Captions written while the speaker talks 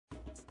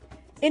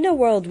In a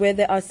world where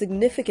there are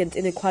significant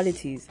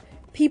inequalities,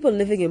 people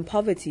living in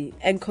poverty,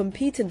 and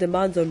competing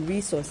demands on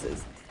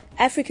resources,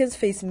 Africans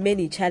face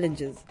many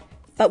challenges.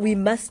 But we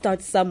must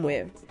start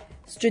somewhere.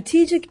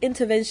 Strategic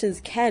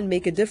interventions can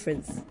make a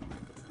difference.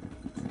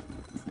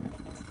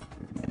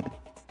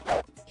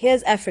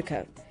 Here's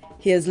Africa.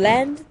 Here's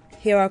land.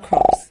 Here are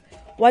crops.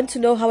 Want to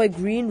know how a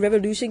green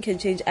revolution can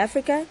change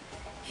Africa?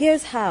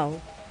 Here's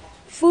how.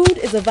 Food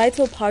is a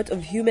vital part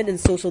of human and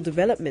social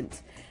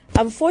development.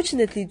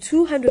 Unfortunately,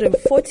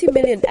 240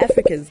 million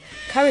Africans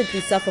currently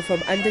suffer from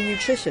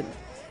undernutrition.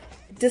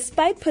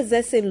 Despite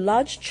possessing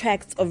large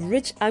tracts of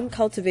rich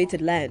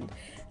uncultivated land,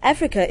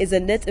 Africa is a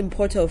net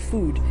importer of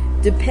food,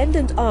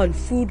 dependent on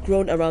food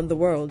grown around the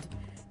world.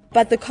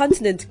 But the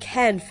continent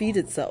can feed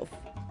itself.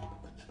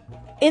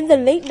 In the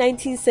late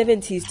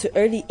 1970s to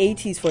early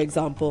 80s, for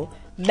example,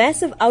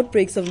 massive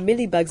outbreaks of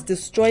mealybugs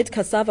destroyed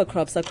cassava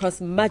crops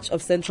across much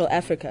of Central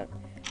Africa.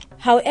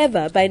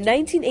 However, by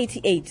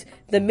 1988,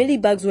 the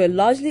mealybugs were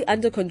largely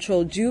under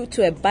control due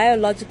to a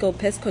biological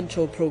pest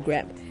control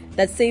program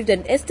that saved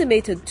an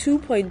estimated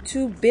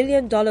 $2.2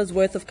 billion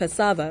worth of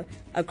cassava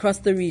across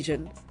the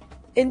region.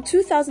 In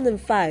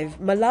 2005,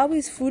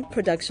 Malawi's food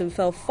production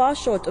fell far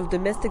short of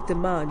domestic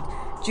demand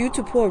due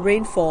to poor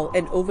rainfall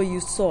and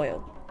overused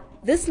soil.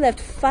 This left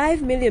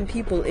 5 million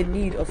people in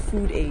need of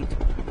food aid.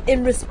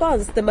 In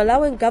response, the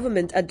Malawian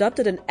government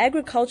adopted an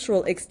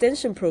agricultural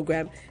extension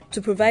program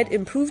to provide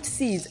improved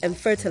seeds and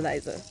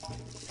fertilizer.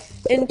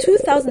 In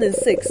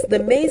 2006, the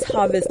maize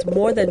harvest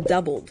more than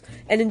doubled,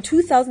 and in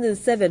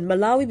 2007,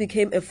 Malawi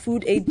became a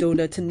food aid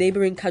donor to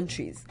neighboring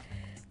countries.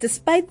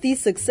 Despite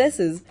these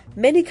successes,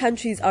 many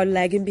countries are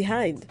lagging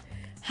behind.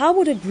 How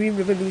would a green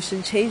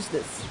revolution change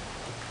this?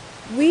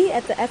 We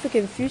at the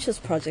African Futures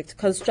Project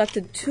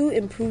constructed 2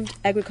 improved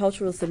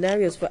agricultural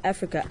scenarios for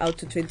Africa out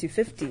to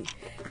 2050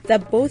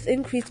 that both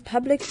increased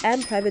public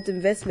and private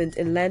investment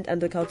in land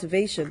under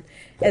cultivation,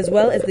 as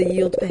well as the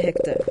yield per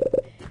hectare.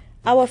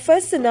 Our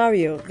first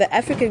scenario, the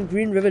African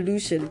Green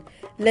Revolution,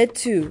 led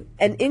to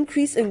an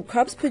increase in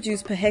crops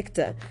produced per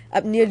hectare,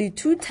 up nearly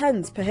 2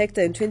 tons per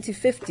hectare in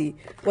 2050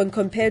 when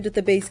compared with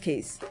the base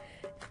case.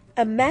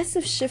 A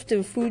massive shift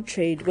in food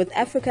trade, with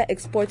Africa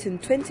exporting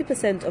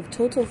 20% of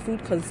total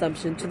food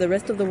consumption to the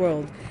rest of the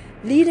world,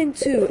 leading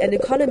to an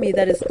economy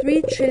that is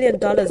 $3 trillion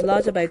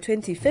larger by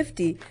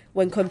 2050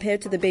 when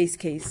compared to the base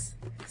case.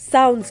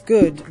 Sounds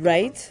good,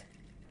 right?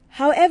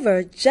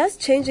 However, just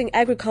changing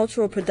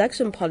agricultural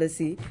production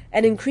policy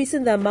and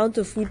increasing the amount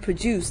of food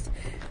produced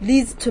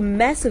leads to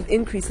massive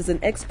increases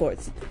in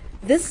exports.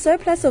 This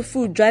surplus of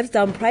food drives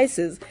down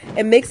prices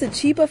and makes it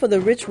cheaper for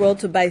the rich world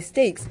to buy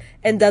steaks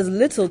and does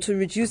little to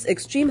reduce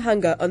extreme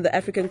hunger on the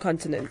African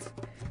continent.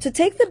 To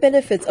take the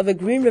benefits of a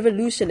green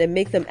revolution and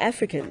make them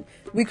African,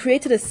 we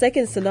created a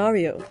second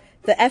scenario,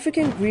 the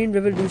African Green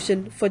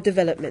Revolution for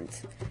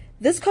Development.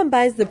 This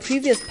combines the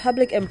previous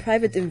public and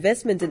private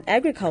investment in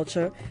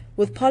agriculture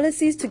with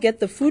policies to get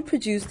the food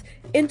produced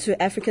into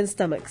African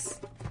stomachs.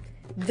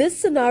 This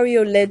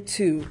scenario led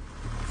to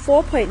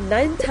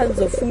 4.9 tons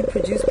of food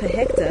produced per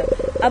hectare,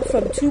 up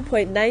from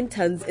 2.9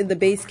 tons in the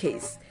base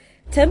case,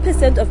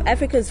 10% of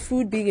Africa's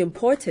food being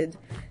imported,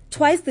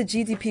 twice the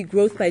GDP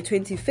growth by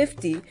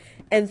 2050,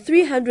 and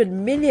 300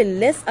 million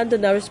less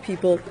undernourished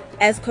people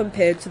as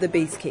compared to the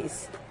base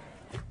case.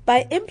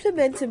 By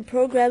implementing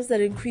programs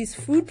that increase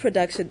food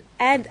production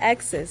and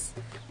access,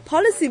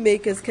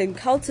 policymakers can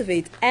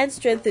cultivate and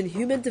strengthen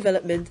human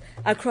development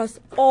across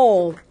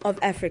all of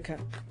Africa.